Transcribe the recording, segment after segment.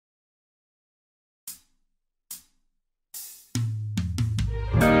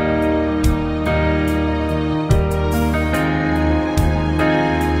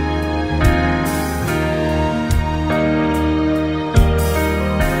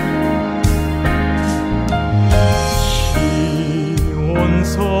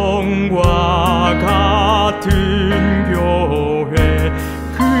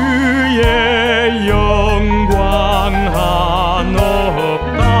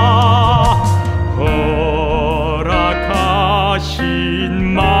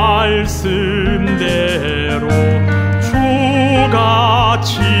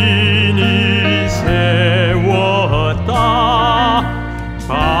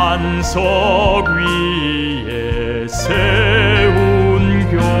반석 위에 세운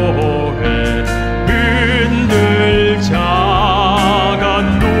교회 흔들자가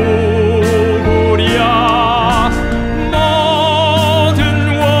누구랴 모든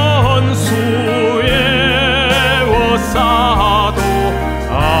원수에 워싸도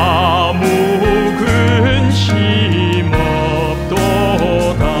아무 근심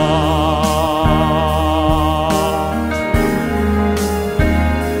없도다.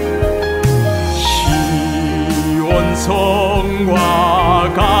 시온성과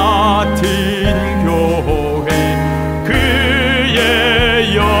같은 교회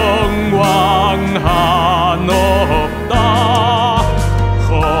그의 영광 한없다.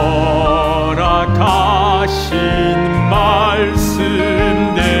 허락하신 말씀대로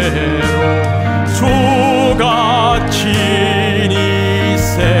주가 친히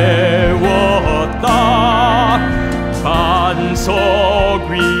세웠다. 반석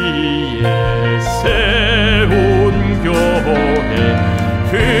위에 세운 교회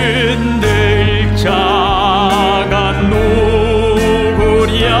흔들 자가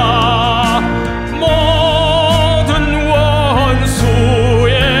누구랴 모든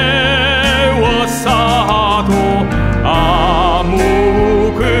원수에 워싸도 아무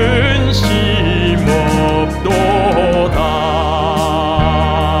근심 없도다.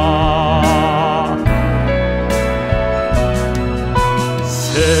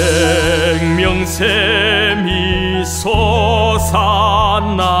 생명샘이 솟아나와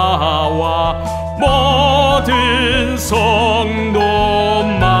모든 성도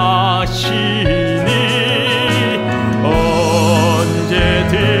마시니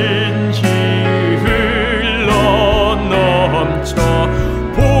언제든지 흘러넘쳐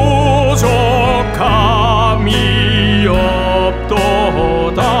부족함이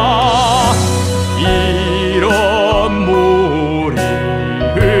없도다. 이런 물이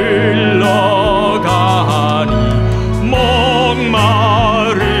흘러가니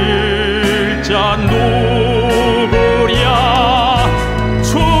목마를 자 누구랴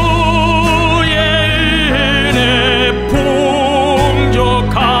주의 은혜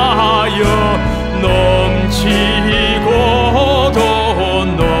풍족하여 넘치고도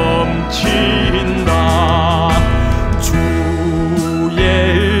넘친다. 주의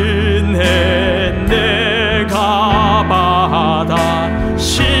은혜 내가 받아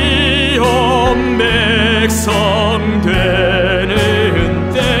시온 백성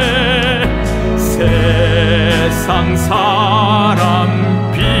되는 때 세상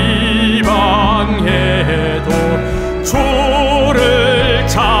사람 비방해도 주를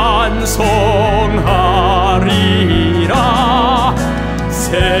찬송하리라.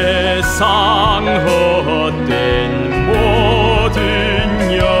 세상 헛된 모든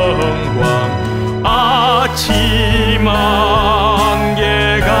영광 아침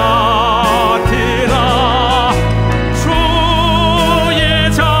안개 같으나 주의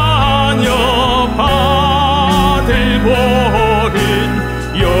자녀 받을 복은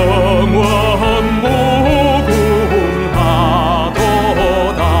영원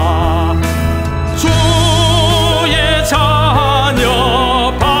무궁하도다. 주의 자녀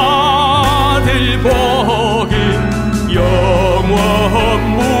받을 복